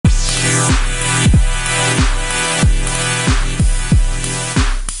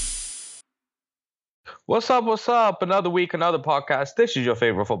What's up? What's up? Another week, another podcast. This is your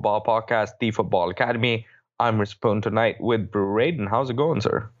favorite football podcast, The Football Academy. I'm Sapoon tonight with Braden. How's it going,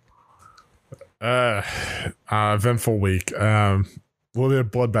 sir? Eventful week. A little bit of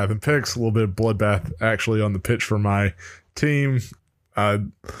bloodbath in picks, a little bit of bloodbath actually on the pitch for my team. Not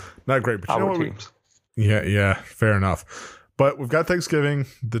great, but Our teams. Yeah, fair enough. But we've got Thanksgiving.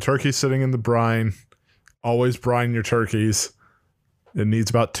 The turkey's sitting in the brine. Always brine your turkeys. It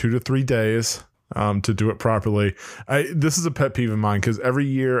needs about 2 to 3 days to do it properly. This is a pet peeve of mine because every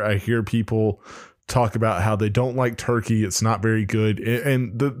year I hear people talk about how they don't like turkey. It's not very good.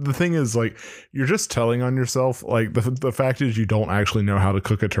 And the thing is, like, you're just telling on yourself. Like, the fact is you don't actually know how to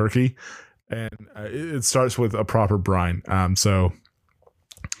cook a turkey. And it starts with a proper brine. So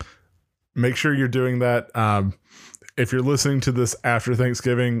make sure you're doing that. If you're listening to this after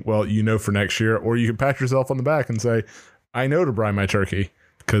Thanksgiving, well, you know for next year. Or you can pat yourself on the back and say, I know to brine my turkey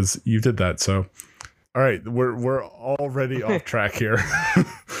because you did that. So, all right, we're already off track here.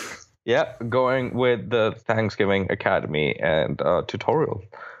 Yeah, going with the Thanksgiving Academy and tutorial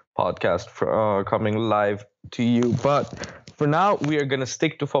podcast coming live to you. But for now, we are going to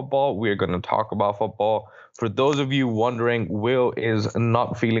stick to football. We are going to talk about football. For those of you wondering, Will is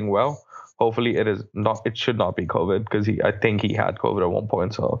not feeling well. Hopefully, it is not. It should not be COVID because I think he had COVID at one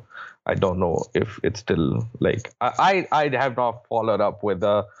point. So I don't know if it's still like I have not followed up with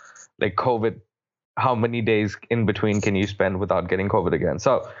like COVID. How many days in between can you spend without getting COVID again?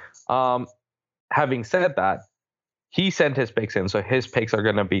 So, having said that, he sent his picks in, so his picks are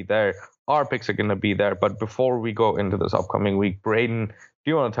going to be there. Our picks are going to be there. But before we go into this upcoming week, Braden, do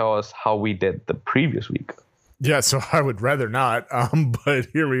you want to tell us how we did the previous week? Yeah, so I would rather not, but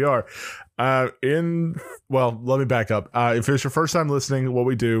here we are. Let me back up. If it's your first time listening, what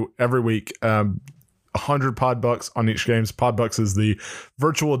we do every week, 100 pod bucks on each game. Pod bucks is the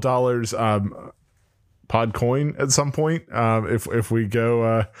virtual dollars pod coin at some point. If we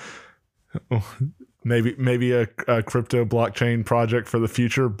go, maybe a crypto blockchain project for the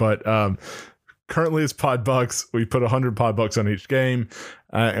future, but currently it's pod bucks. We put 100 pod bucks on each game,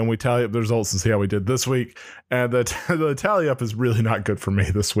 and we tally up the results and see how we did this week. And the tally up is really not good for me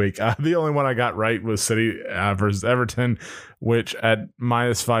this week. The only one I got right was City versus Everton, which at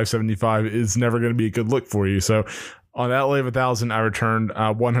minus 575 is never going to be a good look for you. So on that lay of 1,000, I returned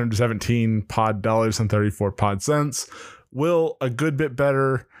 117 pod dollars and 34 pod cents. Will, a good bit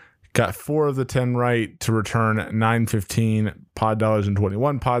better, got 4 of the 10 right to return 915 pod dollars and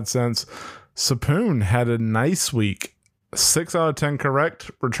 21 pod cents. Sapoon had a nice week. 6 out of 10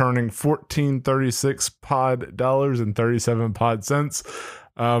 correct, returning 1436 pod dollars and 37 pod cents.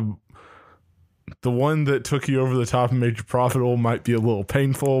 The one that took you over the top and made you profitable might be a little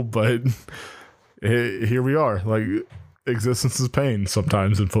painful, but here we are. Like, existence is pain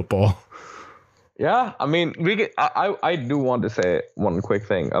sometimes in football. Yeah, I mean, I do want to say one quick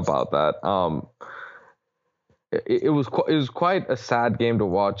thing about that. It was quite a sad game to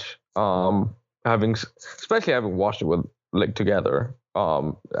watch. Especially having watched it with together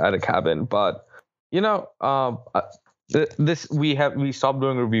at a cabin. But we stopped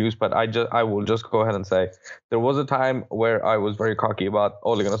doing reviews. But I will just go ahead and say there was a time where I was very cocky about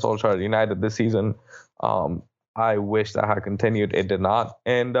Ole Gunnar Solskjaer at United this season. I wish that had continued. It did not,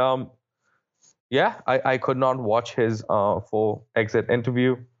 and I could not watch his full exit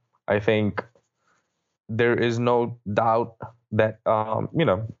interview. I think there is no doubt that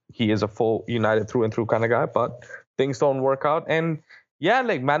he is a full United through and through kind of guy, but things don't work out. And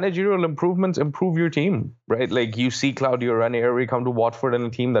managerial improvements improve your team, right? Like, you see Claudio Ranieri come to Watford and a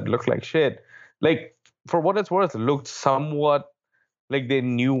team that looked like shit. Like, for what it's worth, looked somewhat like they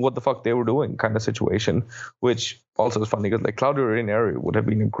knew what the fuck they were doing kind of situation, which also is funny because Claudio Ranieri would have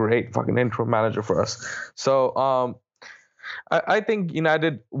been a great fucking interim manager for us. So I think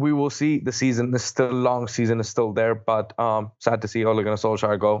United, we will see. The season is still long. Season is still there, but sad to see Ole Gunnar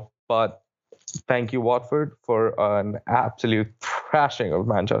Solskjaer go. But thank you, Watford, for an absolute thrashing of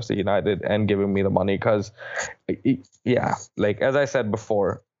Manchester United and giving me the money because, as I said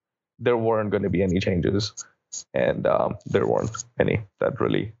before, there weren't going to be any changes, and there weren't any that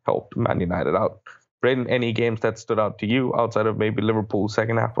really helped Man United out. Braden, any games that stood out to you outside of maybe Liverpool's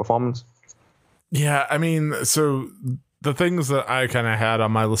second half performance? Yeah, I mean, so the things that I kind of had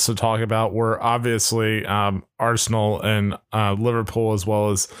on my list to talk about were obviously Arsenal and Liverpool, as well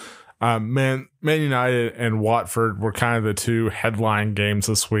as Man United and Watford were kind of the two headline games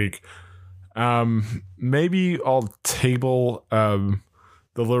this week. Maybe I'll table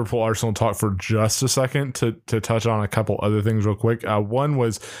the Liverpool Arsenal talk for just a second to touch on a couple other things real quick. One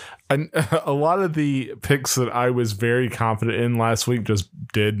was a lot of the picks that I was very confident in last week just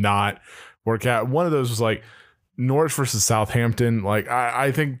did not work out. One of those was like Norwich versus Southampton. Like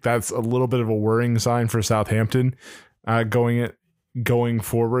I think that's a little bit of a worrying sign for Southampton going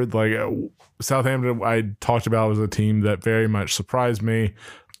forward. Like Southampton, I talked about was a team that very much surprised me.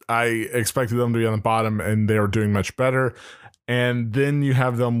 I expected them to be on the bottom, and they were doing much better. And then you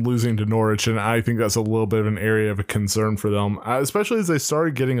have them losing to Norwich, and I think that's a little bit of an area of a concern for them, especially as they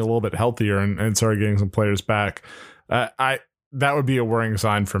started getting a little bit healthier and started getting some players back. That would be a worrying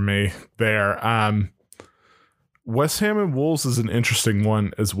sign for me there. West Ham and Wolves is an interesting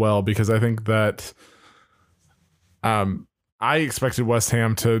one as well, because I think that I expected West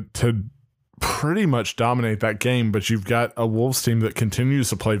Ham to pretty much dominate that game, but you've got a Wolves team that continues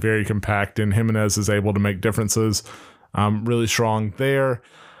to play very compact, and Jimenez is able to make differences. Really strong there.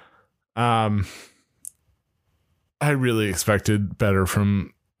 I really expected better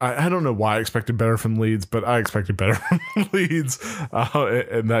from. I don't know why I expected better from Leeds, but I expected better from Leeds,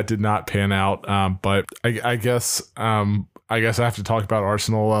 and that did not pan out. But I guess I have to talk about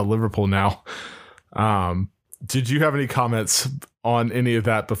Arsenal, Liverpool now. Did you have any comments on any of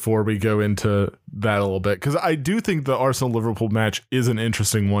that before we go into that a little bit? Because I do think the Arsenal-Liverpool match is an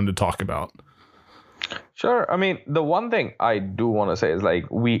interesting one to talk about. Sure. I mean, the one thing I do want to say is like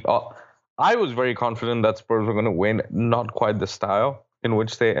I was very confident that Spurs were going to win, not quite the style in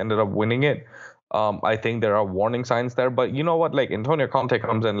which they ended up winning it. I think there are warning signs there, but you know what? Like Antonio Conte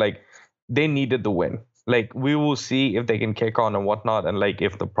comes in, like they needed the win. Like we will see if they can kick on and whatnot, and like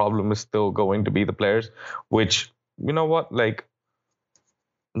if the problem is still going to be the players, which you know what, like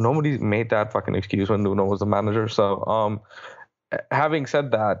nobody made that fucking excuse when Nuno was the manager. So having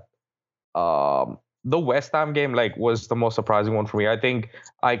said that, the West Ham game like was the most surprising one for me. I think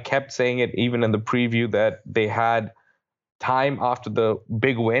I kept saying it even in the preview that they had time after the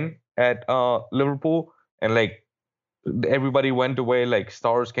big win at Liverpool, and like everybody went away, like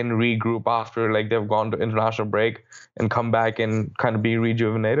stars can regroup after like they've gone to international break and come back and kind of be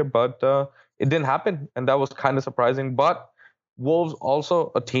rejuvenated, but it didn't happen, and that was kind of surprising. But Wolves,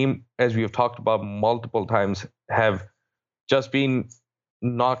 also a team, as we have talked about multiple times, have just been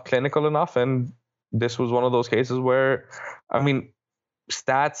not clinical enough, and this was one of those cases where, I mean,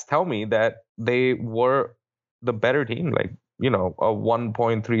 stats tell me that they were the better team, like, you know, a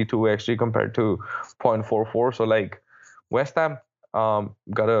 1.32 XG compared to 0.44. So like West Ham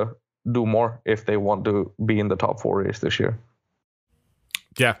gotta do more if they want to be in the top 4 race this year.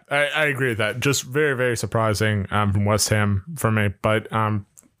 Yeah, I agree with that. Just very, very surprising from West Ham for me, but you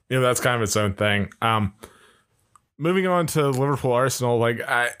know, that's kind of its own thing. Moving on to Liverpool Arsenal, like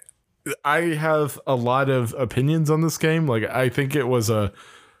I have a lot of opinions on this game. Like I think it was a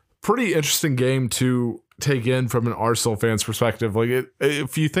pretty interesting game to take in from an Arsenal fan's perspective. Like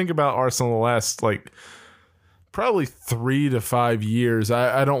if you think about Arsenal the last like probably 3 to 5 years,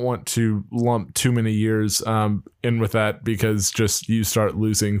 I don't want to lump too many years in with that, because just you start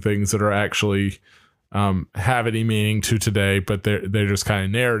losing things that are actually have any meaning to today, but they're just kind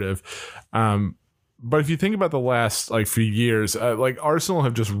of narrative. But if you think about the last like few years, like Arsenal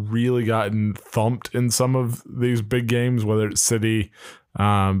have just really gotten thumped in some of these big games, whether it's City.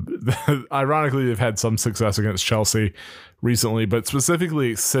 Ironically, they've had some success against Chelsea recently, but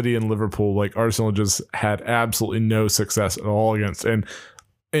specifically City and Liverpool, like Arsenal just had absolutely no success at all against. And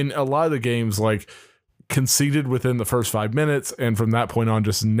in a lot of the games, like conceded within the first 5 minutes, and from that point on,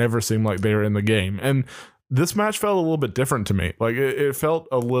 just never seemed like they were in the game. And this match felt a little bit different to me. Like it felt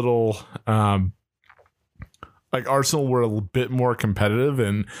a little like Arsenal were a bit more competitive,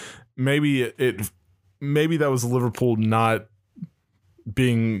 and maybe that was Liverpool not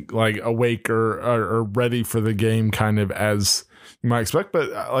being like awake or ready for the game kind of as you might expect. But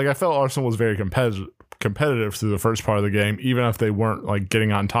like I felt Arsenal was very competitive through the first part of the game, even if they weren't like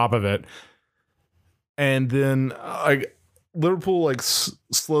getting on top of it. And then like Liverpool like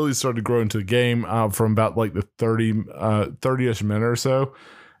slowly started to grow into the game from about like the 30-ish minute or so.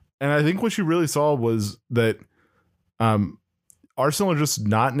 And I think what you really saw was that Arsenal are just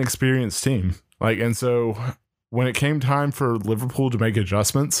not an experienced team. Like, and so when it came time for Liverpool to make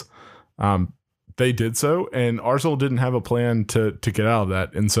adjustments, they did so, and Arsenal didn't have a plan to get out of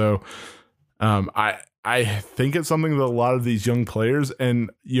that. And so I think it's something that a lot of these young players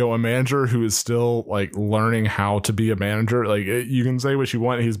and, you know, a manager who is still like learning how to be a manager, like you can say what you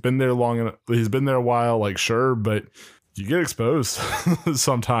want. He's been there he's been there a while, like sure, but you get exposed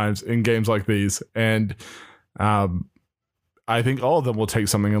sometimes in games like these. And I think all of them will take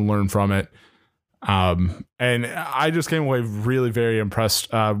something and learn from it. And I just came away really very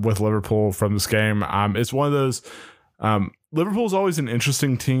impressed with Liverpool from this game. It's one of those Liverpool's always an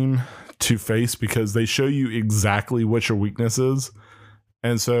interesting team to face because they show you exactly what your weakness is.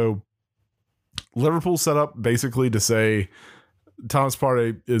 And so Liverpool set up basically to say Thomas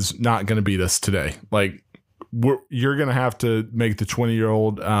Partey is not going to beat us today. Like, you're going to have to make the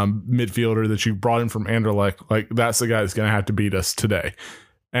 20-year-old midfielder that you brought in from Anderlecht, like, that's the guy that's going to have to beat us today.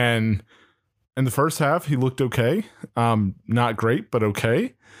 And in the first half, he looked okay. Not great, but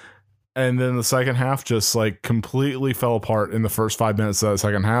okay. And then the second half just like completely fell apart in the first 5 minutes of that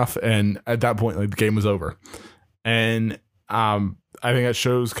second half. And at that point, like, the game was over. And I think that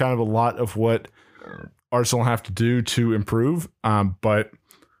shows kind of a lot of what Arsenal have to do to improve. But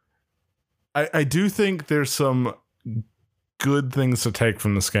I do think there's some good things to take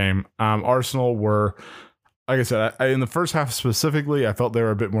from this game. Arsenal were, like I said, in the first half specifically, I felt they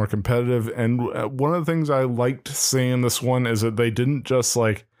were a bit more competitive. And one of the things I liked seeing in this one is that they didn't just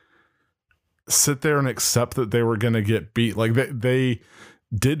like sit there and accept that they were going to get beat. Like they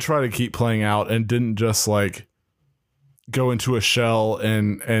did try to keep playing out and didn't just like go into a shell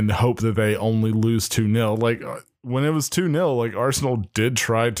and hope that they only lose 2-0. Like when it was 2-0, like Arsenal did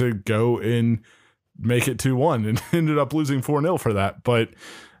try to go and make it 2-1 and ended up losing 4-0 for that. But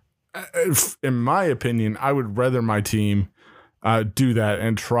in my opinion, I would rather my team do that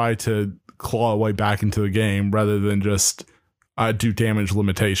and try to claw a way back into the game rather than just do damage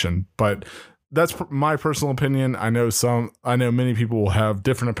limitation. But that's my personal opinion. I know many people will have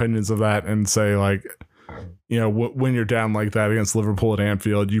different opinions of that and say, like, you know, when you're down like that against Liverpool at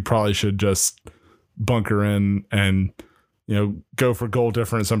Anfield, you probably should just bunker in and, you know, go for goal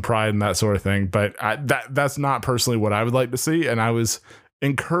difference and pride and that sort of thing. But that's not personally what I would like to see. And I was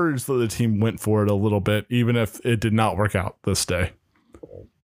encouraged that the team went for it a little bit, even if it did not work out this day.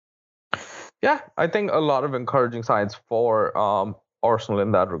 Yeah, I think a lot of encouraging signs for Arsenal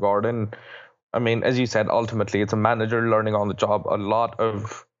in that regard. And I mean, as you said, ultimately it's a manager learning on the job. A lot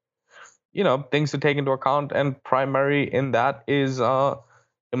of, you know, things to take into account, and primary in that is,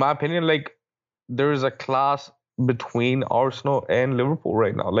 in my opinion, like, there is a class between Arsenal and Liverpool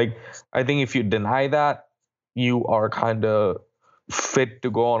right now. Like, I think if you deny that, you are kind of fit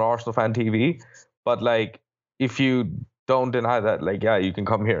to go on Arsenal fan TV. But like, if you don't deny that, like, yeah, you can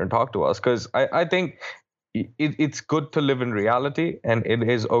come here and talk to us, because I think it's good to live in reality, and it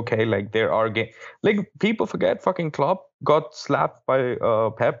is okay. Like, there are like, people forget fucking Klopp got slapped by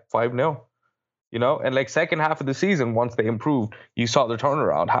Pep 5-0, you know, and like second half of the season, once they improved, you saw the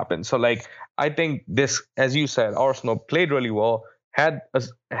turnaround happen. So like, I think this, as you said, Arsenal played really well, had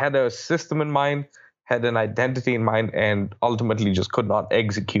a system in mind, had an identity in mind, and ultimately just could not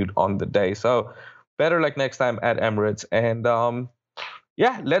execute on the day. So better luck next time at Emirates. And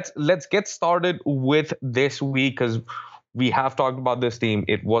yeah, let's get started with this week, because we have talked about this team.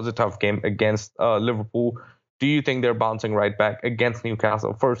 It was a tough game against Liverpool. Do you think they're bouncing right back against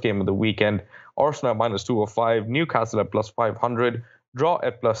Newcastle? First game of the weekend. Arsenal at -205, Newcastle at +500, draw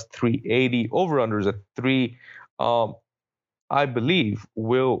at +380, over-unders at 3. I believe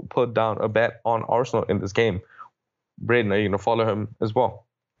we'll put down a bet on Arsenal in this game. Braden, are you going to follow him as well?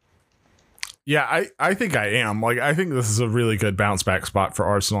 Yeah, I think I am. Like, I think this is a really good bounce back spot for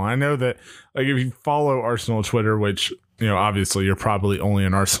Arsenal. I know that, like, if you follow Arsenal Twitter, which, you know, obviously you're probably only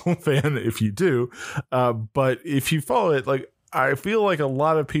an Arsenal fan if you do, but if you follow it, like, I feel like a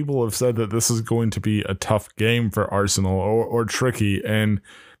lot of people have said that this is going to be a tough game for Arsenal or tricky, and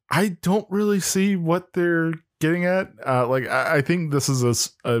I don't really see what they're getting at. Like, I think this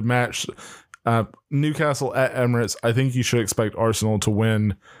is a match, Newcastle at Emirates. I think you should expect Arsenal to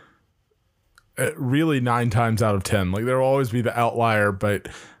win really 9 times out of 10. Like, there will always be the outlier, but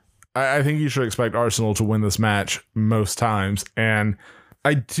I think you should expect Arsenal to win this match most times. And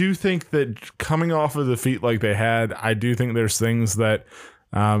I do think that coming off of the defeat like they had, I do think there's things that,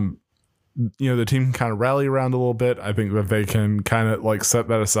 you know, the team can kind of rally around a little bit. I think that they can kind of like set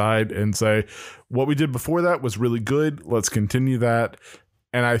that aside and say, what we did before that was really good. Let's continue that.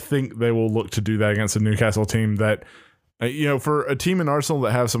 And I think they will look to do that against a Newcastle team that, you know, for a team in Arsenal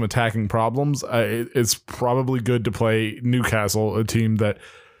that have some attacking problems, it's probably good to play Newcastle, a team that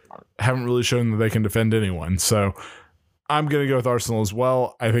haven't really shown that they can defend anyone. So I'm going to go with Arsenal as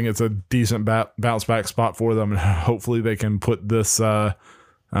well. I think it's a decent bounce back spot for them, and hopefully they can put this,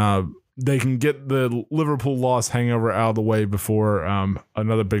 they can get the Liverpool loss hangover out of the way before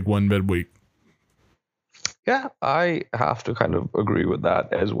another big one midweek. Yeah, I have to kind of agree with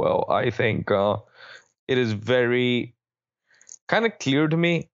that as well. I think it is very kind of clear to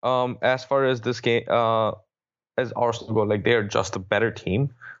me as far as this game, as Arsenal go, like, they're just a better team.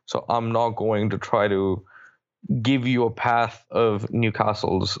 So I'm not going to try to give you a path of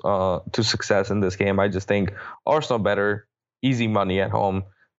Newcastle's to success in this game. I just think Arsenal better, easy money at home,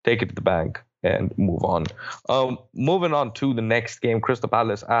 take it to the bank. and move on. Moving on to the next game, Crystal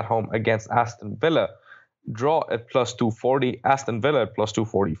Palace at home against Aston Villa. Draw at plus 240. Aston Villa at plus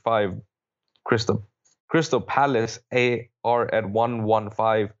 245. Crystal Palace are at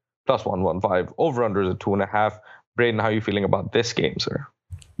 115 plus 115. Over under is at 2.5. Braden, how are you feeling about this game, sir?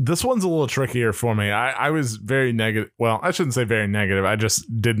 This one's a little trickier for me. I was very negative. Well, I shouldn't say very negative. I just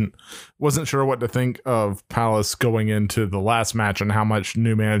wasn't sure what to think of Palace going into the last match and how much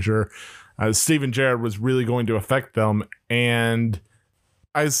new manager Steven Gerrard was really going to affect them. And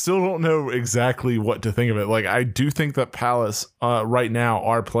I still don't know exactly what to think of it. Like, I do think that Palace right now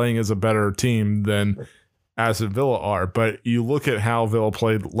are playing as a better team than Aston Villa are. But you look at how Villa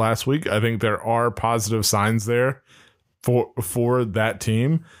played last week, I think there are positive signs there for that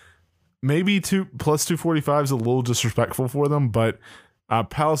team. Maybe plus 245 is a little disrespectful for them, but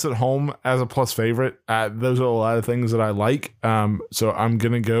Palace at home as a plus favorite, those are a lot of things that I like. So I'm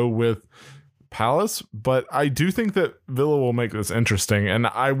going to go with Palace, but I do think that Villa will make this interesting, and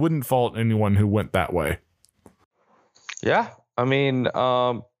I wouldn't fault anyone who went that way. Yeah, I mean,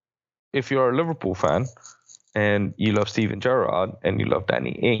 if you're a Liverpool fan and you love Steven Gerrard and you love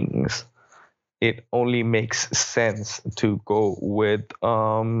Danny Ings, it only makes sense to go with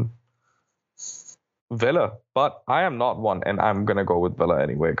Villa. But I am not one, and I'm going to go with Villa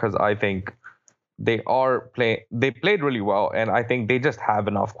anyway, because I think they played really well, and I think they just have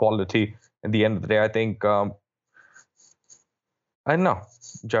enough quality. At the end of the day, I think, I don't know,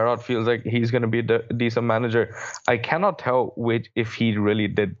 Gerrard feels like he's going to be a decent manager. I cannot tell if he really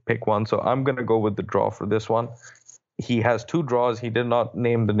did pick one, so I'm going to go with the draw for this one. He has 2 draws. He did not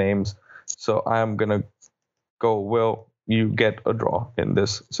name the names, so I'm going to go, Will, you get a draw in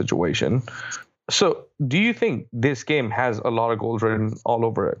this situation. So do you think this game has a lot of goals written all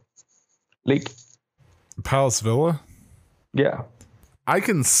over it? Like Palace Villa? Yeah. I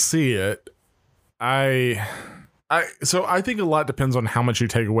can see it. So I think a lot depends on how much you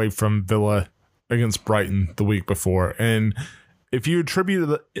take away from Villa against Brighton the week before. And if you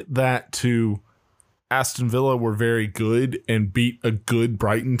attribute that to Aston Villa were very good and beat a good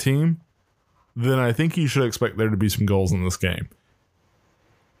Brighton team, then I think you should expect there to be some goals in this game.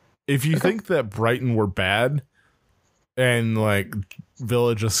 If you think that Brighton were bad and like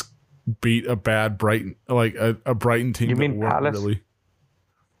Villa just beat a bad Brighton, like a Brighton team, you mean Palace? Really.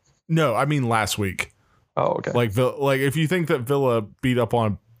 No, I mean last week. Oh, okay. Like if you think that Villa beat up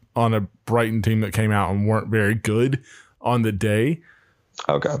on a Brighton team that came out and weren't very good on the day,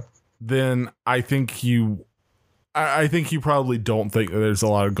 okay, then I think you probably don't think that there's a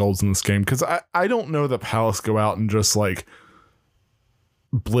lot of goals in this game, because I don't know that Palace go out and just like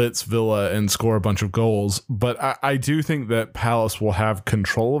blitz Villa and score a bunch of goals, but I do think that Palace will have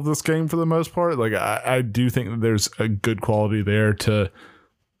control of this game for the most part. Like I do think that there's a good quality there to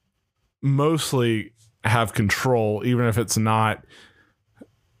mostly have control, even if it's not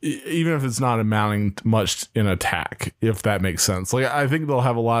amounting to much in attack, if that makes sense. Like I think they'll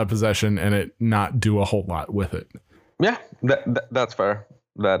have a lot of possession and it not do a whole lot with it. Yeah, that's fair.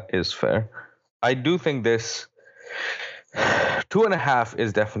 That is fair. I do think this 2.5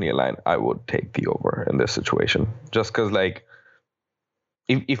 is definitely a line I would take the over in this situation, just because like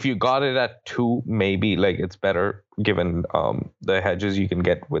if you got it at 2, maybe like it's better given the hedges you can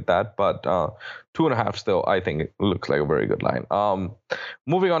get with that, but 2.5 still I think it looks like a very good line.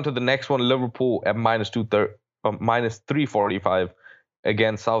 Moving on to the next one, Liverpool at minus 345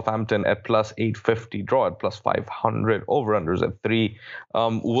 against Southampton at plus 850, draw at plus 500, over unders at 3.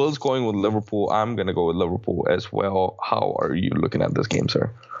 Will's going with Liverpool. I'm gonna go with Liverpool as well. How are you looking at this game, sir?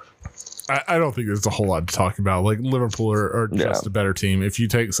 I don't think there's a whole lot to talk about. Like Liverpool are just a better team. If you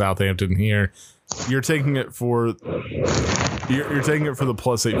take Southampton here, you're taking it for the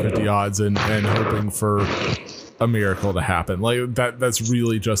plus 850 odds and hoping for a miracle to happen. Like that's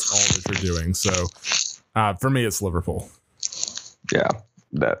really just all that you're doing. So for me, it's Liverpool. Yeah,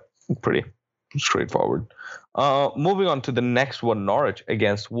 that pretty straightforward. Moving on to the next one, Norwich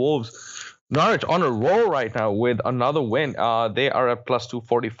against Wolves. Norwich on a roll right now with another win. They are at plus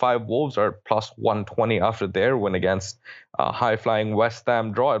 245. Wolves are plus 120 after their win against high-flying West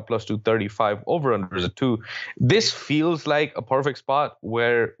Ham. Draw at plus 235. Over under is a 2. This feels like a perfect spot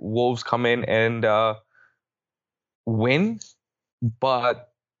where Wolves come in and win.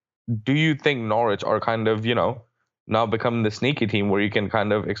 But do you think Norwich are kind of, now becoming the sneaky team where you can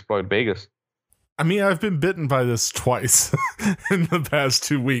kind of exploit Vegas? I mean, I've been bitten by this twice in the past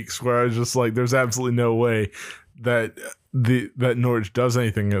 2 weeks, where I was just like, there's absolutely no way that Norwich does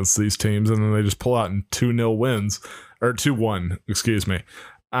anything against these teams, and then they just pull out in 2-0 wins, or 2-1, excuse me.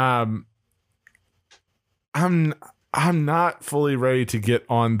 I'm not fully ready to get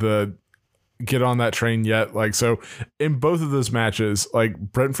on the get on that train yet. Like, so in both of those matches, like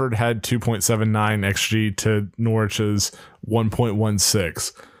Brentford had 2.79 XG to Norwich's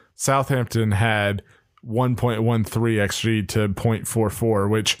 1.16. Southampton had 1.13 XG to 0.44,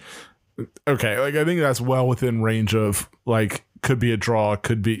 which, okay, like I think that's well within range of like could be a draw,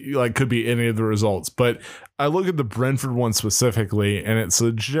 could be any of the results. But I look at the Brentford one specifically, and it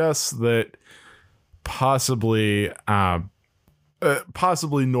suggests that possibly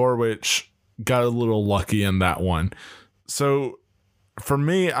Norwich got a little lucky in that one. So for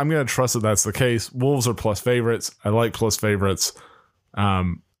me, I'm going to trust that that's the case. Wolves are plus favorites. I like plus favorites.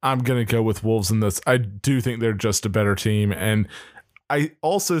 I'm going to go with Wolves in this. I do think they're just a better team. And I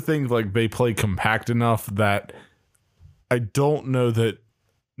also think like they play compact enough that I don't know that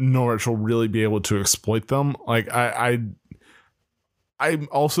Norwich will really be able to exploit them. Like I'm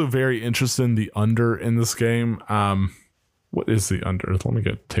also very interested in the under in this game. What is the under? Let me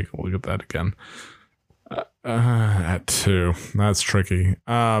take a look at that again. At 2. That's tricky.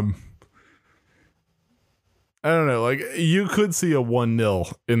 I don't know. Like you could see a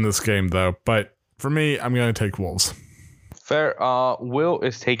 1-0 in this game though, but for me, I'm going to take Wolves. Fair. Will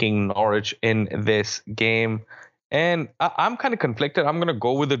is taking Norwich in this game, and I'm kind of conflicted. I'm going to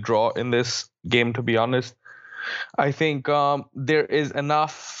go with a draw in this game, to be honest. I think there is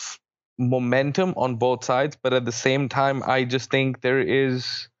enough momentum on both sides, but at the same time, I just think there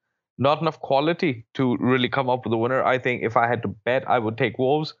is not enough quality to really come up with a winner. I think if I had to bet, I would take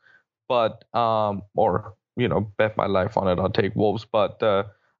Wolves, but or bet my life on it, I'll take Wolves. But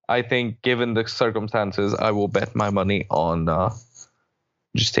I think given the circumstances, I will bet my money on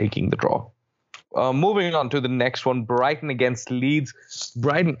just taking the draw. Moving on to the next one, Brighton against Leeds.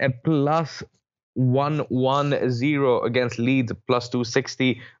 Brighton at plus 110 against Leeds, plus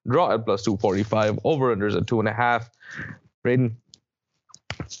 260, draw at plus 245, over-unders at 2.5. Braden,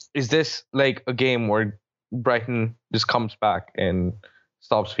 is this like a game where Brighton just comes back and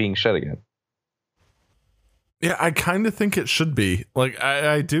stops being shit again? Yeah, I kind of think it should be. Like,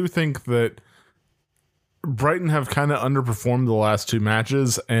 I do think that Brighton have kind of underperformed the last 2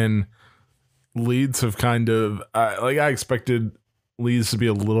 matches, and Leeds have kind of, I expected Leeds to be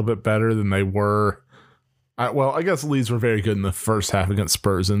a little bit better than they were. I guess Leeds were very good in the first half against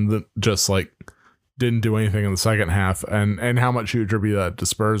Spurs and just like didn't do anything in the second half. And how much you attribute that to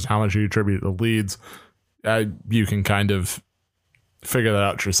Spurs, how much you attribute to Leeds, you can kind of figure that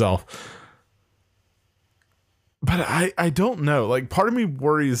out yourself. But I don't know. Like, part of me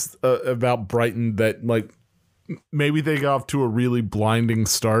worries about Brighton that like maybe they got off to a really blinding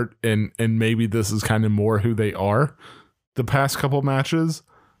start and maybe this is kind of more who they are the past couple matches.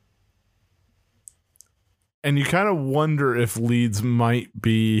 And you kind of wonder if Leeds might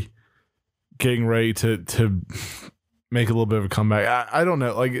be getting ready to make a little bit of a comeback. I don't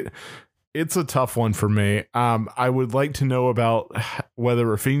know. Like, it's a tough one for me. I would like to know about whether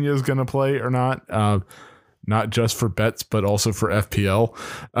Rafinha is going to play or not just for bets, but also for FPL.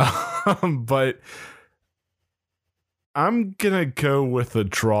 But I'm going to go with a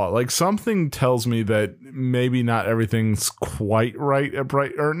draw. Like, something tells me that maybe not everything's quite right at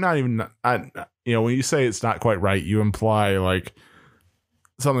Brighton, or not even, when you say it's not quite right, you imply like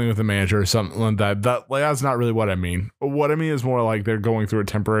something with the manager or something like that. That's not really what I mean. What I mean is more like they're going through a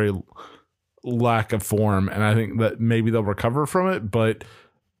temporary lack of form, and I think that maybe they'll recover from it, but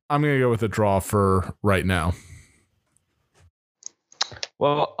I'm going to go with a draw for right now.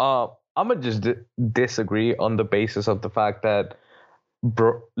 Well, I'm going to just disagree on the basis of the fact that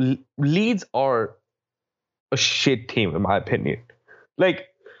Leeds are a shit team, in my opinion. Like,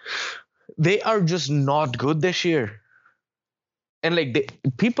 they are just not good this year. And like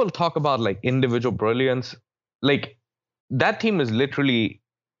people talk about like individual brilliance. Like, that team is literally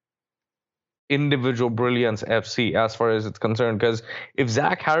individual brilliance FC as far as it's concerned. Because if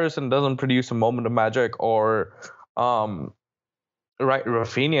Zach Harrison doesn't produce a moment of magic, or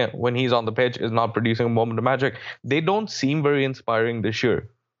Rafinha, when he's on the pitch, is not producing a moment of magic, they don't seem very inspiring this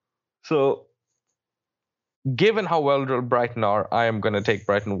year. So, given how well drilled Brighton are, I am going to take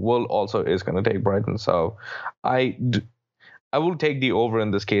Brighton. Will also is going to take Brighton. So, I will take the over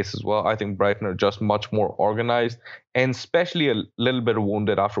in this case as well. I think Brighton are just much more organized, and especially a little bit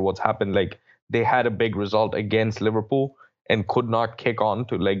wounded after what's happened. Like, they had a big result against Liverpool and could not kick on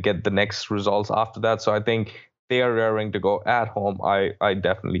to like get the next results after that. So I think they are raring to go at home. I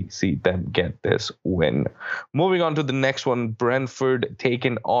definitely see them get this win. Moving on to the next one, Brentford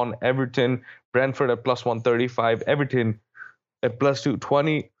taking on Everton. Brentford at plus 135, Everton at plus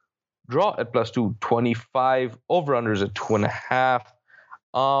 220, draw at plus 225, over-unders at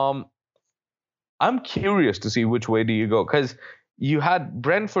 2.5. I'm curious to see which way do you go, because you had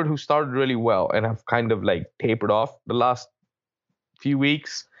Brentford, who started really well and have kind of like tapered off the last few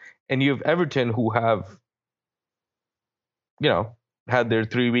weeks, and you have Everton, who have, had their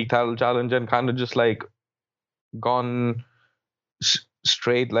 3-week title challenge and kind of just like gone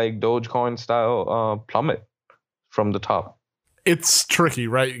straight like Dogecoin style plummet from the top. It's tricky,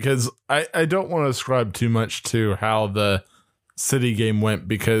 right? Because I don't want to ascribe too much to how the City game went,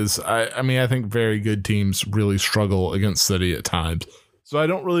 because I mean, I think very good teams really struggle against City at times. So I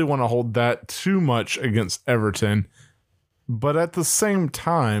don't really want to hold that too much against Everton. But at the same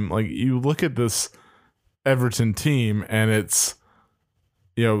time, like, you look at this Everton team and it's,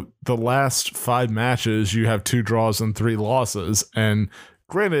 the last 5 matches, you have 2 draws and 3 losses. And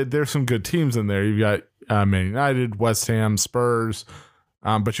granted, there's some good teams in there. You've got Man United, West Ham, Spurs,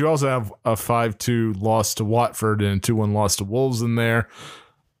 but you also have a 5-2 loss to Watford and a 2-1 loss to Wolves in there.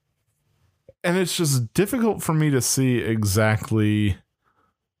 And it's just difficult for me to see exactly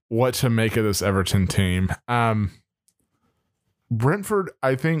what to make of this Everton team. Brentford,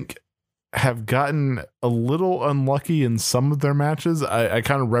 I think, have gotten a little unlucky in some of their matches. I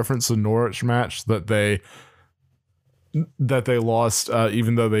kind of referenced the Norwich match that they lost,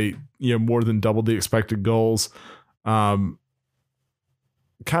 even though they more than doubled the expected goals. Kind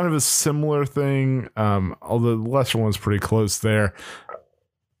of a similar thing, although the lesser one's pretty close there.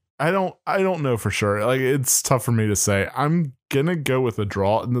 I don't know for sure. Like, it's tough for me to say. I'm gonna go with a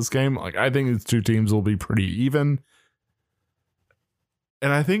draw in this game. Like, I think these two teams will be pretty even.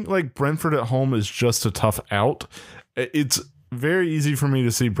 And I think, like, Brentford at home is just a tough out. It's very easy for me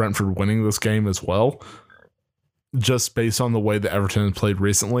to see Brentford winning this game as well, just based on the way that Everton has played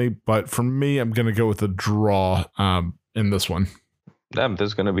recently. But for me, I'm going to go with a draw in this one. Damn, this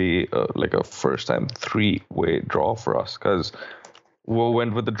is going to be like a first-time 3-way draw for us, because we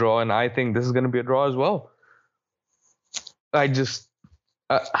went with the draw, and I think this is going to be a draw as well. I just...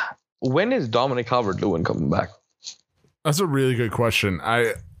 when is Dominic Calvert-Lewin coming back? That's a really good question.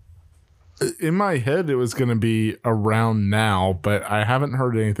 In my head, it was going to be around now, but I haven't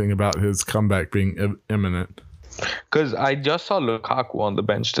heard anything about his comeback being imminent. Because I just saw Lukaku on the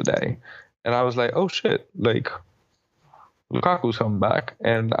bench today, and I was like, oh shit, like, Lukaku's coming back,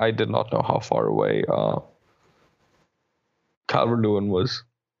 and I did not know how far away Calvert-Lewin was.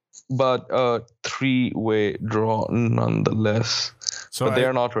 But a 3-way draw nonetheless. But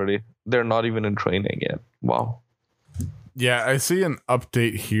they're not ready. They're not even in training yet. Wow. Yeah, I see an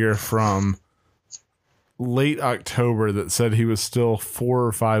update here from late October that said he was still 4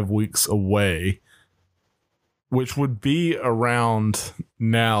 or 5 weeks away, which would be around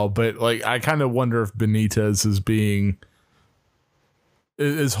now. But, like, I kind of wonder if Benitez is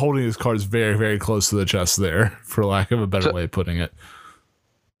holding his cards very, very close to the chest there, for lack of a better way of putting it.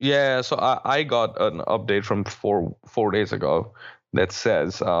 Yeah, so I got an update from four days ago that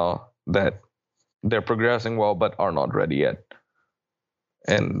says that they're progressing well, but are not ready yet.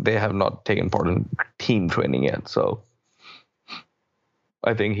 And they have not taken part in team training yet. So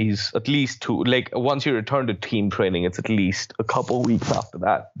I think he's at least once you return to team training, it's at least a couple weeks after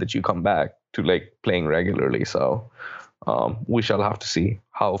that you come back to like playing regularly. So we shall have to see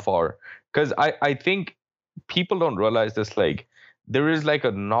how far. Because I think people don't realize this, like, there is like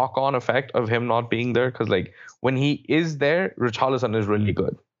a knock-on effect of him not being there. Because like when he is there, Richarlison is really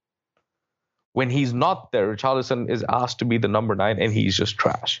good. When he's not there, Richarlison is asked to be the number 9, and he's just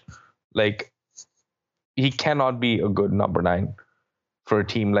trash. Like, he cannot be a good number 9 for a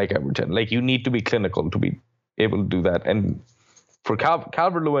team like Everton. Like, you need to be clinical to be able to do that. And for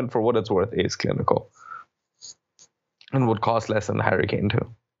Calvert-Lewin, for what it's worth, is clinical. And would cost less than Harry Kane to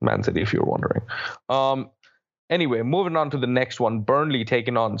Man City, if you're wondering. Anyway, moving on to the next one. Burnley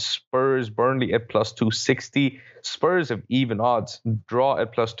taking on Spurs. Burnley at plus 260. Spurs have even odds. Draw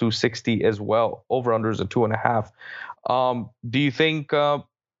at plus 260 as well. Over-unders at 2.5. Do you think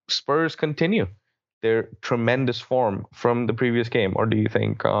Spurs continue their tremendous form from the previous game? Or do you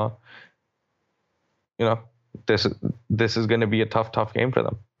think, this is going to be a tough game for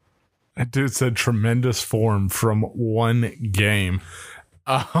them? That dude said tremendous form from one game.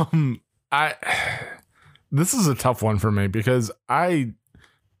 This is a tough one for me, because I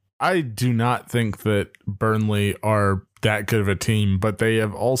do not think that Burnley are that good of a team, but they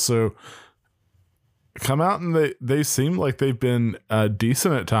have also come out and they seem like they've been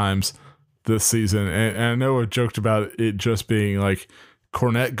decent at times this season. And I know I joked about it just being like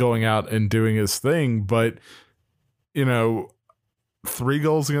Cornet going out and doing his thing, but 3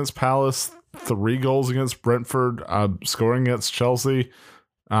 goals against Palace, 3 goals against Brentford, scoring against Chelsea,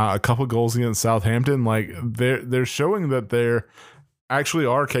 a couple goals against Southampton. Like, they're showing that they're actually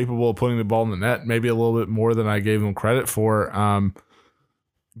are capable of putting the ball in the net, maybe a little bit more than I gave them credit for.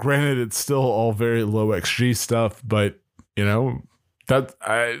 Granted, it's still all very low XG stuff, but to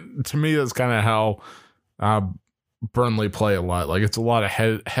me, that's kind of how Burnley play a lot. Like, it's a lot of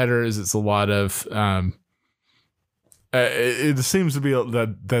headers. It's a lot of it seems to be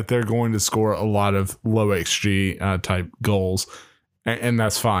that they're going to score a lot of low XG type goals, and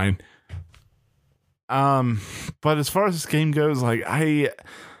that's fine. But as far as this game goes, like I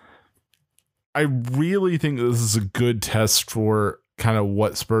really think this is a good test for kind of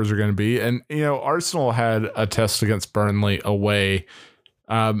what Spurs are going to be. And, Arsenal had a test against Burnley away,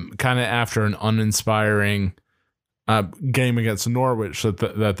 kind of after an uninspiring game against Norwich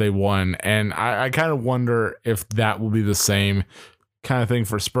that they won. And I kind of wonder if that will be the same kind of thing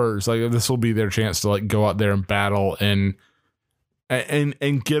for Spurs. Like, if this will be their chance to like go out there and battle and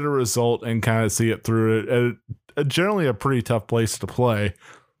get a result and kind of see it through it. Generally a pretty tough place to play.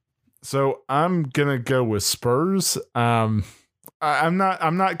 So I'm going to go with Spurs. I'm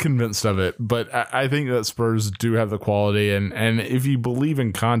not convinced of it, but I think that Spurs do have the quality, and if you believe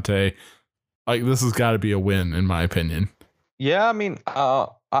in Conte, like, this has got to be a win in my opinion. Yeah, I mean,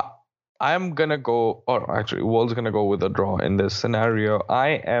 I'm gonna go, or actually, Wolves gonna go with a draw in this scenario.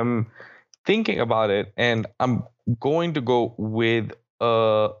 I am thinking about it, and I'm going to go with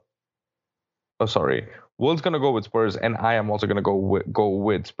Wolves gonna go with Spurs, and I am also gonna go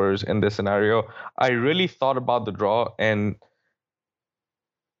with Spurs in this scenario. I really thought about the draw, and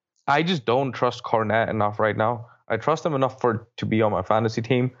I just don't trust Cornet enough right now. I trust him enough to be on my fantasy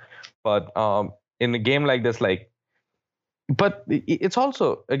team, but in a game like this, but it's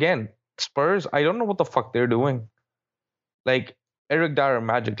also, again, Spurs. I don't know what the fuck they're doing. Like, Eric Dyer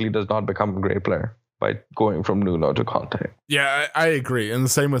magically does not become a great player by going from Nuno to Conte. Yeah, I agree, and the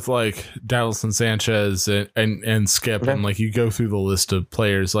same with like Davinson Sanchez and Skip, and like you go through the list of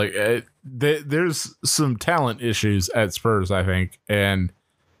players. Like, there's some talent issues at Spurs, I think, and.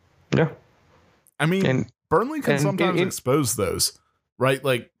 Yeah, I mean, Burnley can sometimes expose those, right?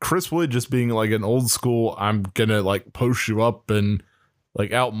 Like Chris Wood just being like an old school, I'm gonna like post you up and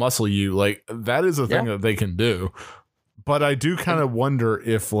like out muscle you, like that is a thing that they can do. But I do kind of wonder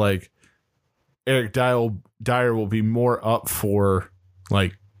if like Eric Dyer will be more up for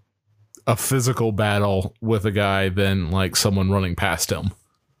like a physical battle with a guy than like someone running past him.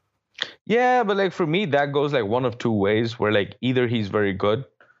 Yeah, but like for me, that goes like one of two ways, where like either he's very good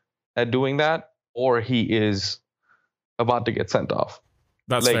at doing that, or he is about to get sent off.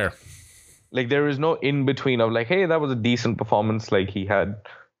 That's like, fair. Like, there is no in between of like, hey, that was a decent performance, like he had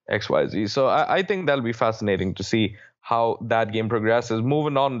XYZ. So I think that'll be fascinating to see how that game progresses.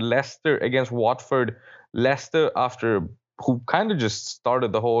 Moving on, Leicester against Watford. Leicester, after who kind of just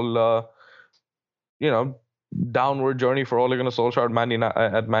started the whole downward journey for Ole Gunnar Solskjaer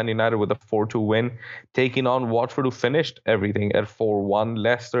at Man United with a 4-2 win, taking on Watford, who finished everything at 4-1.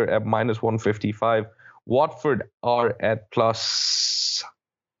 Leicester at -155. Watford are at plus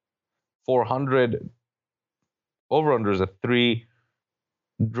 400. Over-under is a 3.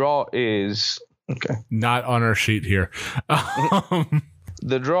 Draw is okay. Not on our sheet here.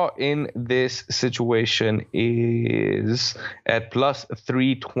 The draw in this situation is at plus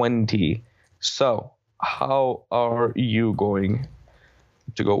 320. So how are you going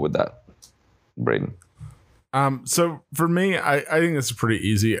to go with that, Braden? So for me, I think it's pretty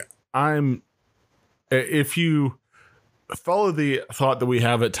easy. If you follow the thought that we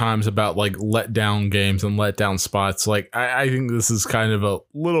have at times about like let down games and let down spots, like I think this is kind of a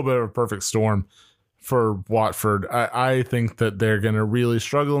little bit of a perfect storm for Watford. I think that they're going to really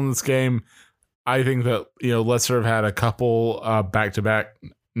struggle in this game. I think that, Leicester have had a couple back-to-back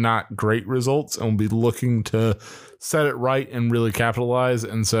not great results and will be looking to set it right and really capitalize.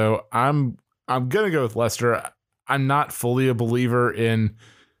 And so I'm going to go with Leicester. I'm not fully a believer in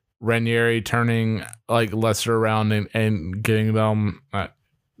Ranieri turning like Leicester around and getting them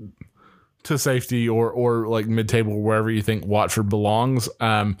to safety or like mid-table, wherever you think Watford belongs.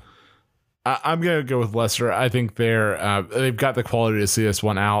 I'm going to go with Leicester. I think they've got the quality to see this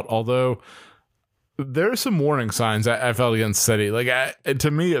one out, although there are some warning signs I felt against City. Like,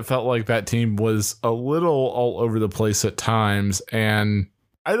 to me, it felt like that team was a little all over the place at times, and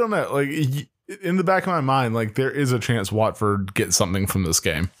I don't know. Like, in the back of my mind, like there is a chance Watford gets something from this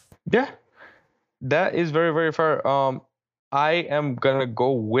game. Yeah, that is very, very fair. I am gonna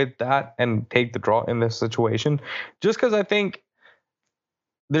go with that and take the draw in this situation, just because I think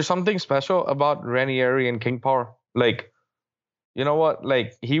there's something special about Ranieri and King Power. Like, you know what?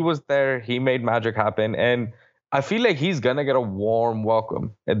 Like, he was there, he made magic happen, and I feel like he's gonna get a warm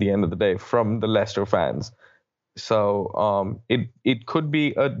welcome at the end of the day from the Leicester fans. So it could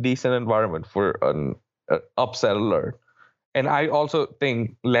be a decent environment for an upset alert. And I also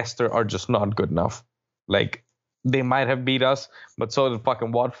think Leicester are just not good enough. Like, they might have beat us, but so did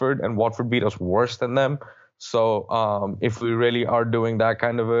fucking Watford, and Watford beat us worse than them. So if we really are doing that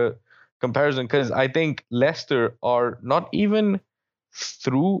kind of a comparison, because I think Leicester are not even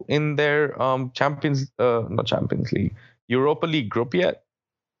through in their not Champions League, Europa League group yet.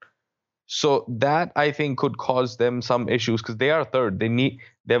 So that, I think, could cause them some issues because they are third. They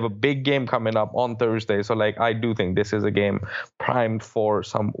have a big game coming up on Thursday. So like, I do think this is a game primed for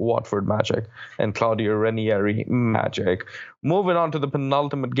some Watford magic and Claudio Ranieri magic. Moving on to the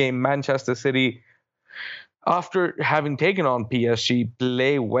penultimate game, Manchester City, after having taken on PSG,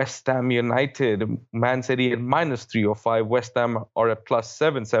 play West Ham United. Man City at -305. West Ham are at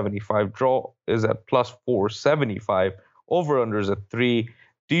 +775. Draw is at +475. Over-unders at 3.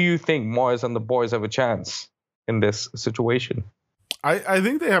 Do you think Moyes and the boys have a chance in this situation? I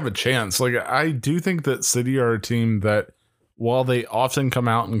think they have a chance. Like, I do think that City are a team that, while they often come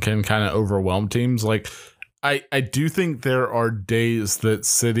out and can kind of overwhelm teams, like, I do think there are days that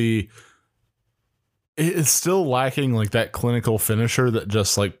City is still lacking like that clinical finisher that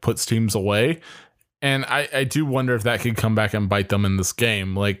just like puts teams away. And I do wonder if that could come back and bite them in this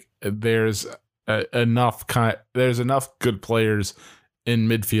game. Like, there's enough good players in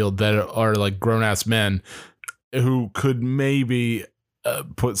midfield that are like grown ass men who could maybe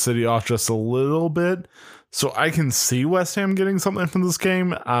put City off just a little bit. So I can see West Ham getting something from this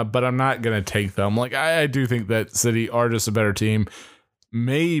game, but I'm not going to take them. Like, I do think that City are just a better team.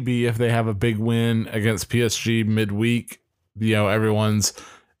 Maybe if they have a big win against PSG midweek, everyone's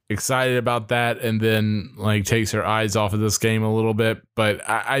excited about that and then like takes their eyes off of this game a little bit. But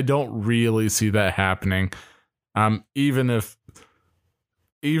I don't really see that happening. Even if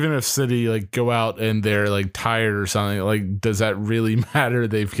City like go out and they're like tired or something, like, does that really matter?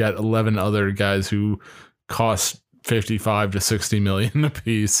 They've got 11 other guys who cost 55 to 60 million a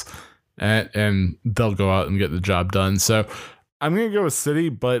piece, and they'll go out and get the job done. So I'm going to go with City,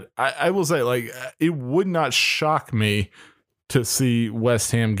 but I will say, like, it would not shock me to see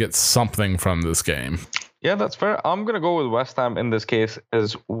West Ham get something from this game. Yeah, that's fair. I'm going to go with West Ham in this case,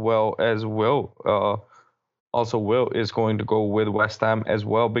 as well as Will. Also, Will is going to go with West Ham as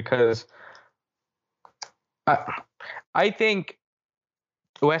well, because I think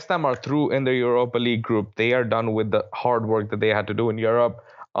West Ham are through in the Europa League group. They are done with the hard work that they had to do in Europe.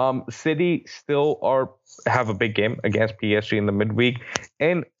 City still have a big game against PSG in the midweek,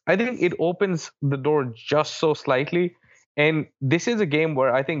 and I think it opens the door just so slightly. And this is a game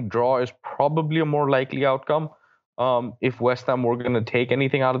where I think draw is probably a more likely outcome if West Ham were going to take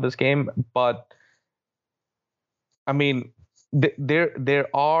anything out of this game. But I mean, there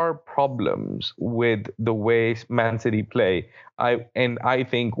are problems with the way Man City play. I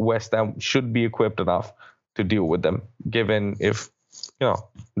think West Ham should be equipped enough to deal with them, given if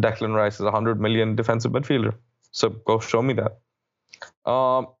Declan Rice is a 100 million defensive midfielder. So go show me that.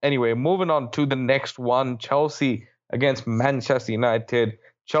 Anyway, moving on to the next one, Chelsea against Manchester United.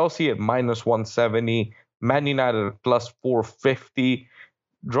 Chelsea at -170, Man United at +450,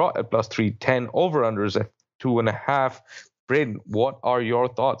 draw at +310, over-unders at 2.5. Braden, what are your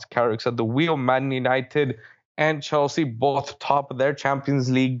thoughts? Carrick's at the wheel. Man United and Chelsea both top of their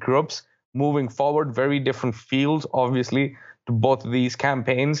Champions League groups. Moving forward, very different fields, obviously, to both of these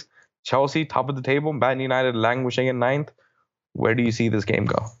campaigns. Chelsea, top of the table. Man United languishing in 9th. Where do you see this game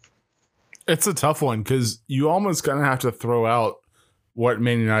go? It's a tough one because you almost going to have to throw out what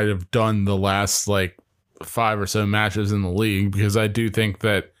Man United have done the last like 5 or so matches in the league, because I do think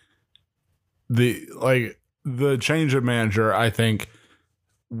that the change of manager, I think,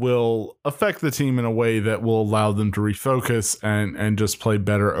 will affect the team in a way that will allow them to refocus and just play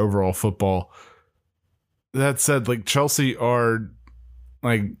better overall football. That said, like, Chelsea along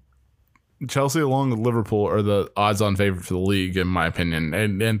with Liverpool are the odds-on favorite for the league, in my opinion,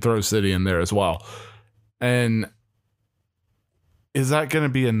 and throw City in there as well. And is that going to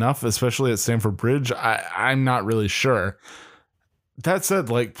be enough, especially at Stamford Bridge? I'm not really sure. That said,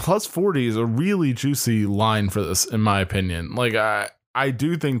 like, +40 is a really juicy line for this, in my opinion. Like, I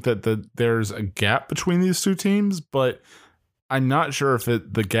do think that there's a gap between these two teams, but I'm not sure if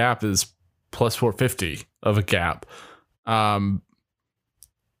the gap is +450 of a gap.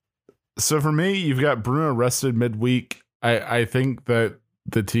 So for me, you've got Bruno rested midweek. I think that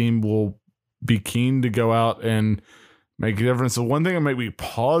the team will be keen to go out and make a difference. The one thing that might be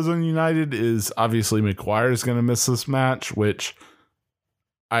pause on United is obviously McGuire is going to miss this match, which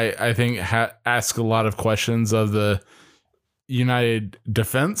I think asks a lot of questions of the United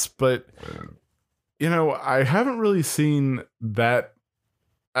defense. But I haven't really seen that.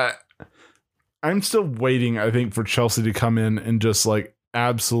 I'm still waiting, I think, for Chelsea to come in and just like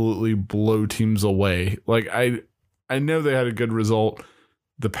absolutely blow teams away. Like I know they had a good result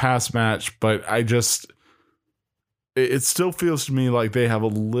the past match, but it still feels to me like they have a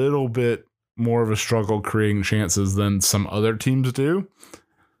little bit more of a struggle creating chances than some other teams do.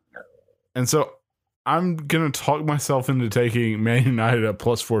 And so I'm going to talk myself into taking Man United at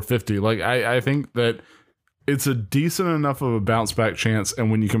plus 450. Like, I think that it's a decent enough of a bounce back chance. And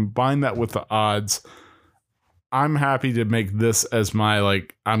when you combine that with the odds, I'm happy to make this as my,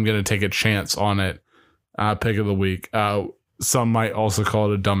 like, I'm going to take a chance on it pick of the week. Some might also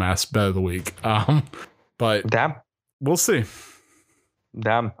call it a dumbass bet of the week. But damn, we'll see.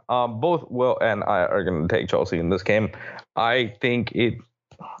 Damn. Both Will and I are going to take Chelsea in this game. I think it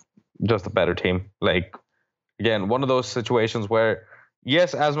just a better team. Like, again, one of those situations where,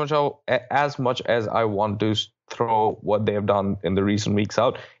 yes, as much as I want to throw what they have done in the recent weeks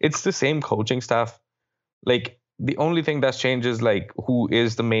out, it's the same coaching staff. Like, the only thing that's changed is like who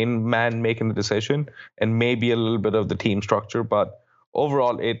is the main man making the decision, and maybe a little bit of the team structure. But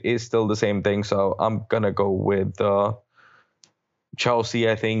overall, it is still the same thing. So I'm gonna go with Chelsea.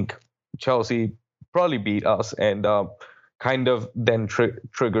 I think Chelsea probably beat us, and kind of then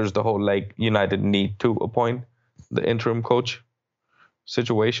triggers the whole like United need to appoint the interim coach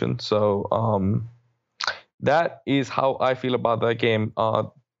situation. So that is how I feel about that game.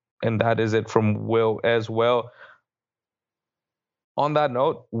 And that is it from Will as well. On that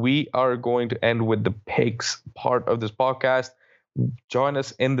note, we are going to end with the picks part of this podcast. Join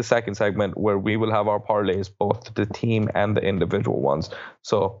us in the second segment where we will have our parlays, both the team and the individual ones.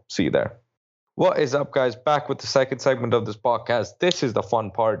 So see you there. What is up, guys? Back with the second segment of this podcast. This is the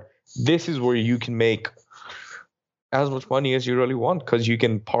fun part. This is where you can make as much money as you really want, because you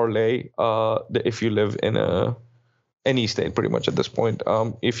can parlay if you live in any state pretty much at this point.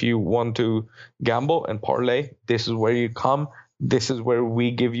 If you want to gamble and parlay, this is where you come. This is where we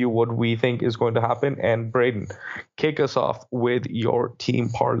give you what we think is going to happen. And Braden, kick us off with your team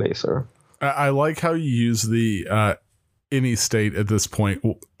parlay, sir. I like how you use the any state at this point,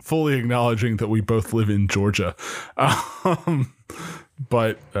 fully acknowledging that we both live in Georgia.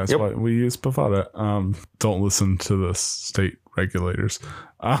 But that's why we use Bovada. Don't listen to the state regulators.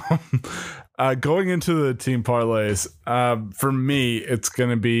 Going into the team parlays, for me, it's going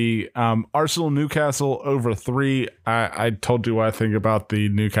to be Arsenal Newcastle over 3. I told you what I think about the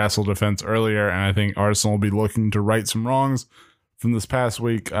Newcastle defense earlier, and I think Arsenal will be looking to right some wrongs from this past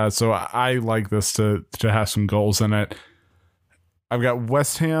week. So I like this to have some goals in it. I've got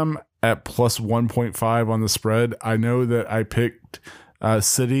West Ham at plus 1.5 on the spread. I know that I picked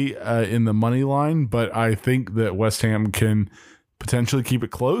City in the money line, but I think that West Ham can potentially keep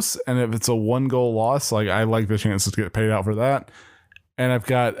it close. And if it's a 1-goal loss, like I like the chances to get paid out for that. And I've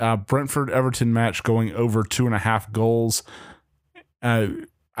got Brentford Everton match going over 2.5 goals. I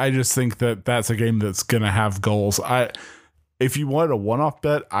just think that that's a game that's going to have goals. If you wanted a one-off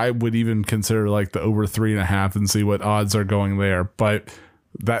bet, I would even consider like the over 3.5 and see what odds are going there. But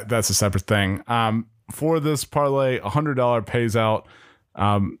that's a separate thing. For this parlay, $100 pays out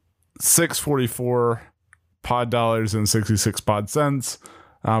 $6.44 pod dollars and 66 pod cents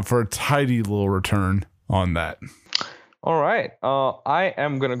for a tidy little return on that. All right. I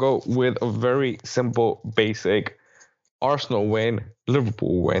am going to go with a very simple, basic Arsenal win,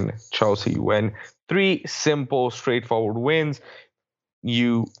 Liverpool win, Chelsea win. 3 simple, straightforward wins.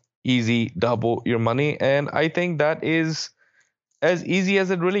 You easy double your money. And I think that is as easy as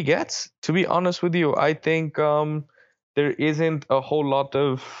it really gets, to be honest with you. I think there isn't a whole lot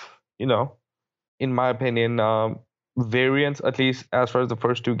of, in my opinion, variance, at least as far as the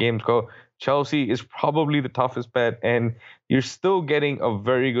first 2 games go. Chelsea is probably the toughest bet, and you're still getting a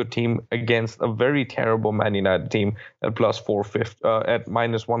very good team against a very terrible Man United team at plus 450, at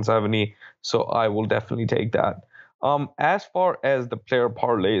minus 170. So I will definitely take that. As far as the player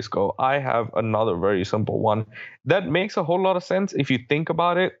parlays go, I have another very simple one that makes a whole lot of sense if you think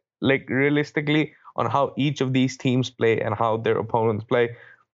about it, like realistically, on how each of these teams play and how their opponents play.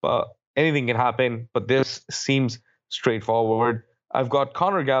 But anything can happen, but this seems straightforward. I've got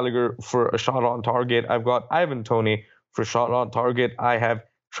Conor Gallagher for a shot on target. I've got Ivan Toney for a shot on target. I have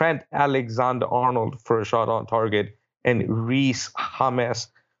Trent Alexander-Arnold for a shot on target, and Reece James,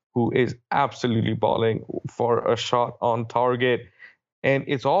 who is absolutely balling, for a shot on target. And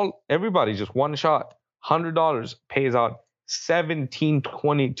it's all, everybody, just one shot. $100 pays out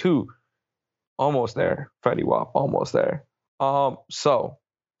 $17.22. Almost there, Fetty Wap, almost there. So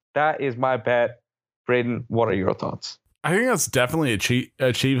that is my bet. Braden, what are your thoughts? I think that's definitely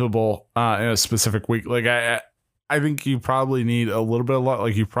achievable in a specific week. Like I think you probably need a little bit of luck.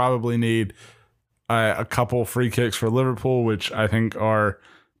 Like you probably need a couple free kicks for Liverpool, which I think are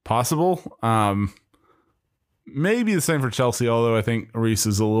possible. Maybe the same for Chelsea, although I think Reece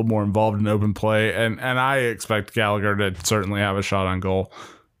is a little more involved in open play, and I expect Gallagher to certainly have a shot on goal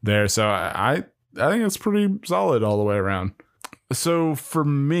there. So I think it's pretty solid all the way around. So for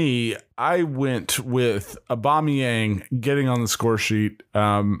me, I went with Aubameyang getting on the score sheet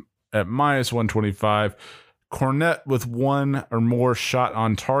at minus 125. Cornet with one or more shot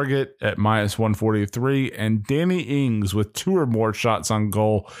on target at minus 143, and Danny Ings with two or more shots on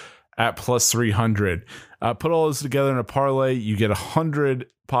goal at plus 300. Put all those together in a parlay, you get 100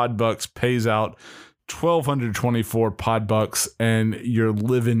 pod bucks, pays out 1,224 pod bucks, and you're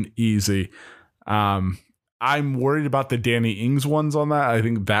living easy. I'm worried about the Danny Ings ones on that. I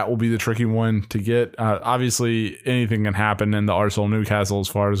think that will be the tricky one to get. Obviously, anything can happen in the Arsenal Newcastle as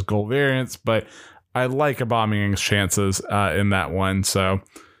far as goal variance, but I like Aubameyang's chances in that one. So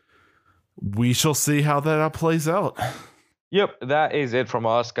we shall see how that plays out. Yep, that is it from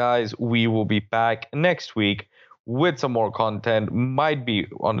us, guys. We will be back next week with some more content. Might be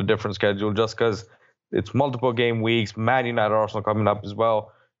on a different schedule just because it's multiple game weeks. Man United, Arsenal coming up as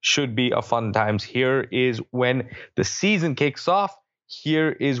well. Should be a fun times. Here is when the season kicks off.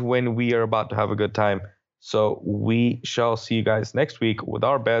 Here is when we are about to have a good time. So we shall see you guys next week with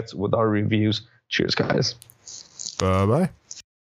our bets, with our reviews. Cheers, guys. Bye-bye.